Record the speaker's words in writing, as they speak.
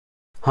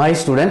Hi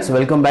students,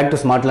 welcome back to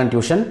Smart Learn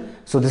Tuition.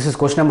 So this is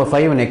question number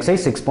 5 in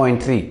exercise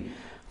 6.3.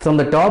 From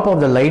the top of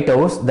the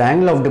lighthouse, the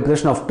angle of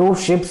depression of two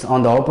ships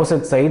on the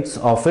opposite sides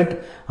of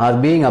it are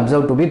being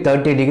observed to be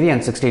 30 degree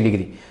and 60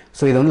 degree.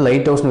 So இது வந்து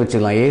lighthouse னு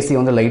வெச்சுக்கலாம். AC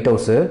வந்து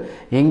lighthouse.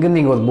 இங்க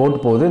இருந்து இங்க ஒரு boat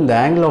போகுது. இந்த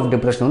angle of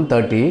depression வந்து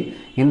 30.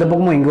 இந்த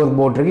பக்கமும் இங்க ஒரு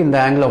boat இருக்கு. இந்த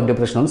angle of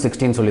depression வந்து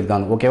 16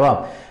 சொல்லிருக்காங்க. ஓகேவா?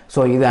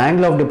 So இது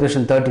angle of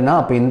depression 30 னா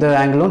அப்ப இந்த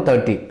angle-ம்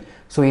 30.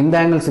 So இந்த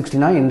angle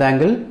 60 னா இந்த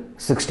angle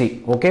 60.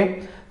 Okay?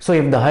 So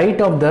if the height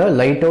of the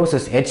lighthouse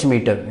is h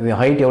meter, the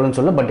height எவ்வளவுன்னு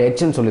சொல்ல but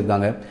h ன்னு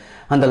சொல்லிருக்காங்க.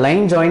 And the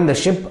line join the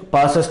ship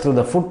passes through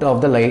the foot of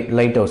the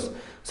lighthouse.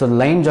 So the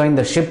line join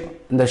the ship,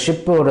 இந்த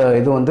ship ஓட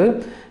இது வந்து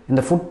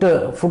இந்த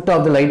foot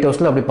of the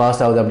lighthouse-ல அப்படி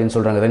பாஸ் ஆகுது அப்படினு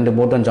சொல்றாங்க. ரெண்டு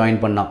போட்டும்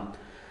ஜாயின் பண்ணா.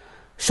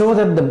 Show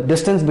that the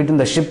distance between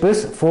the ship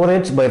is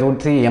 4h by root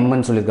 3 m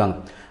ன்னு சொல்லிருக்காங்க.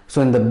 So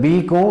இந்த B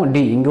க்கும் D,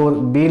 இங்க ஒரு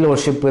B ல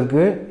ஒரு ஷிப்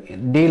இருக்கு,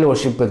 D ல ஒரு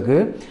ஷிப் இருக்கு.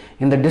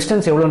 இந்த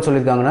டிஸ்டன்ஸ் எவ்வளவுன்னு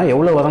சொல்லிருக்காங்கன்னா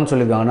எவ்வளவு வரும்னு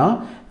சொல்லிருக்காங்கன்னா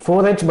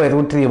 4h by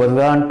root 3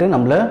 வருதான்னு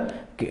நம்மள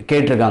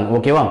கேட்டிருக்காங்க.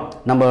 ஓகேவா?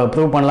 நம்ம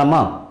ப்ரூவ்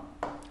பண்ணலாமா?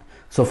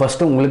 So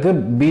first உங்களுக்கு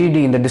BD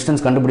இந்த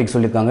டிஸ்டன்ஸ் கண்டுபிடிக்க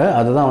சொல்லிருக்காங்க.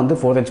 அதுதான் வந்து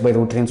 4h by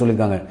root 3 ன்னு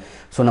சொல்லிருக்காங்க.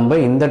 So நம்ம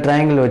இந்த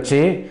ட்ரையாங்கிள்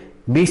வச்சு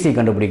BC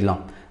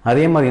கண்டுபிடிக்கலாம்.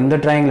 அதே மாதிரி இந்த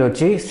ட்ரையாங்கிள்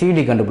வச்சு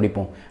CD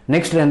கண்டுபிடிப்போம்.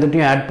 நெக்ஸ்ட்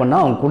ரெண்டுத்தையும் ஆட் பண்ணா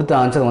அவங்க கொடுத்த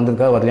ஆன்சர்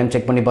வந்திருக்கா வரலையான்னு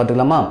செக் பண்ணி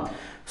பார்த்துக்கலாமா?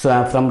 So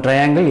from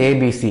triangle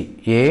ABC,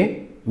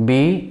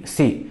 ABC.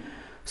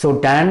 So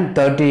tan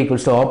 30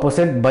 equals to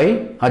opposite by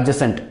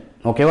adjacent.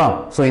 ஓகேவா?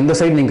 So இந்த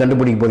சைடு நீங்க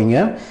கண்டுபிடிக்க போறீங்க.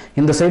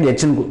 இந்த சைடு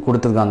h ன்னு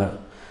கொடுத்திருக்காங்க.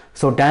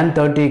 So tan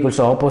 30 equals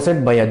to opposite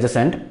by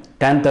adjacent.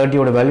 Tan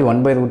 30 ஓட value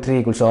 1 by root 3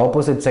 equals to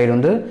opposite side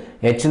வந்து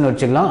h ன்னு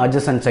வச்சுக்கலாம்.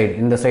 Adjacent side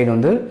இந்த சைடு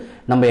வந்து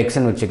நம்ம x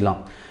ன்னு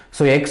வச்சுக்கலாம்.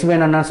 So x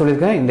வேணும்னா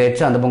சொல்லிருக்கேன், இந்த h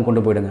அந்த பக்கம்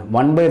கொண்டு போயிடுங்க.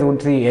 1 by root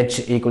 3 h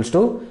equals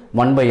to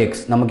 1 by x.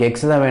 நமக்கு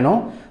x தான் வேணும்.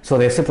 So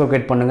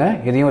reciprocate பண்ணுங்க.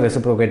 இதையும்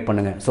reciprocate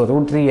பண்ணுங்க. So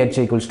root 3 h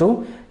equals to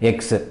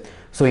x.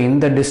 So in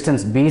the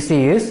distance BC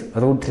is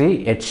root 3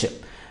 h.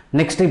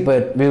 Next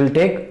we will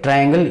take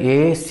triangle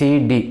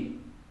ACD.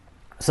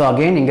 So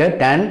again இங்க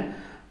tan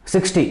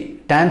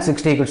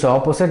 60 equals to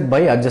opposite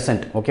by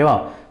adjacent. ஓகேவா?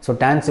 So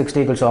tan 60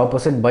 equals to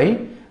opposite by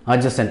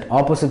adjacent.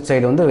 Opposite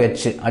side வந்து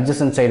h,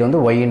 adjacent side வந்து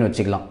y ன்னு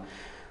வச்சுக்கலாம்.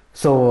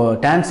 So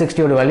tan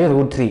 60 ஓட value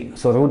root 3.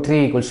 So root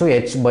 3 equals to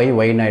h by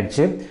y ன்னு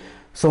ஆயிடுச்சு.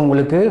 So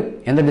உங்களுக்கு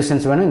எந்த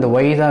டிஸ்டன்ஸ் வேணும்? இந்த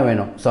y தான்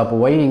வேணும். So அப்போ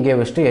y இங்கே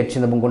வச்சுட்டு h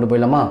இந்த பக்கம் கொண்டு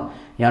போயிடலாமா?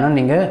 ஏன்னா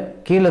நீங்க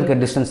கீழ இருக்க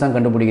டிஸ்டன்ஸ் தான்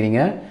கண்டுபிடிக்கிறீங்க.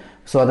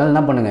 So அதனால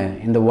என்ன பண்ணுங்க,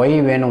 இந்த y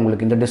வேணும்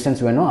உங்களுக்கு, இந்த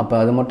டிஸ்டன்ஸ் வேணும். அப்ப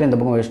அது மட்டும் இந்த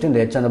பக்கம் வச்சுட்டு இந்த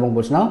h அந்த பக்கம்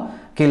போச்சுனா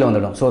கீழ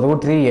வந்துடும். So root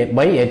 3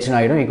 by h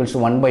ஆயிடும் equals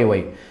to 1 by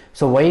y.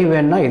 So y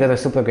வேணும்னா இத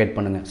ரெசிப்ரோகேட்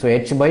பண்ணுங்க. So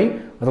h by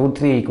root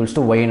 3 equals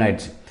to y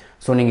ஆயிடுச்சு.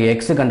 So நீங்க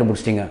x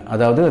கண்டுபிடிச்சிட்டீங்க,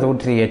 அதாவது root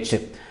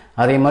 3h.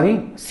 அதே மாதிரி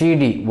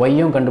CD y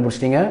யும்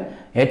கண்டுபிடிச்சிட்டீங்க,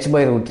 h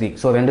by root 3.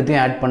 So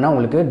ரெண்டுத்தையும் ஆட் பண்ணா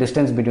உங்களுக்கு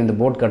டிஸ்டன்ஸ் between the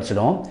both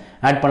கிடைச்சிடும்.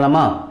 ஆட்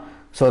பண்ணலாமா?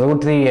 So root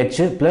 3h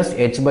plus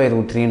h by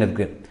root 3 ன்னு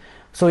இருக்கு.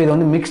 So இது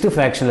வந்து mixed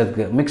fraction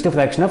இருக்கு. mixed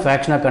fraction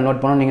fraction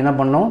கன்வர்ட் பண்ணனும். நீங்க என்ன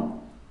பண்ணனும்?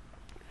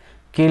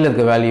 கீழ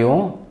இருக்க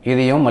வேல்யூவும்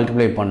இதையும்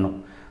மல்டிப்ளை பண்ணனும்.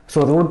 So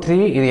root 3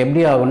 இது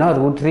எப்படி ஆகும்னா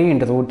root 3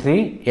 into root 3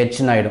 h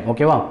ன்னு ஆயிடும்.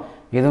 ஓகேவா?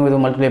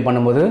 இதுவும் மல்டிப்ளை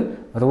பண்ணும்போது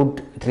root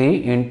 3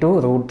 into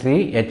root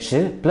 3 h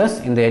plus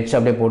இந்த h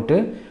அப்படியே போட்டு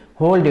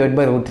whole divided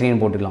by root 3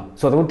 ன்னு போட்டுக்கலாம்.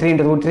 So root 3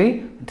 into root 3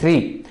 3.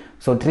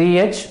 So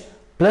 3h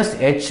plus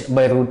h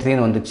by root 3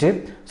 ன்னு வந்துச்சு.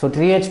 So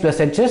 3h plus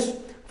h is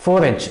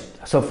 4h.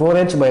 So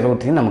 4h by root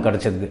 3 நமக்கு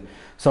கிடைச்சிருக்கு.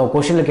 So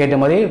questionல கேட்ட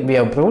மாதிரி we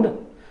have proved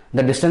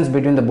the distance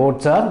between the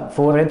boats are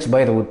 4h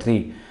by root 3.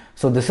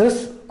 So this is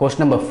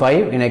question number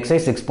 5 in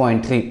exercise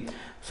 6.3.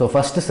 So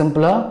first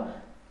simple-ஆ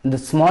இந்த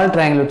small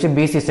triangle வச்சு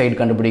BC side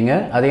கண்டுபிடிங்க.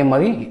 அதே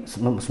மாதிரி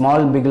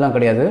small bigலாம்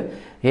கிடையாது.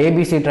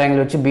 ABC triangle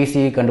வச்சு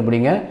BC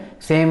கண்டுபிடிங்க.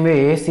 Same way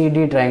ACD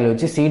triangle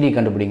வச்சு CD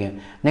கண்டுபிடிங்க.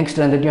 Next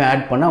ரெண்டுத்தையும்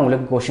ஆட் பண்ணா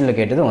உங்களுக்கு questionல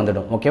கேட்டது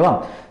வந்துடும். ஓகேவா?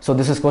 So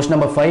this is question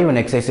number 5 in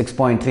exercise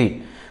 6.3.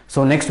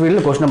 So next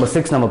video question number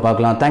 6 நம்ம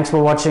பார்க்கலாம். Thanks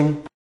for watching.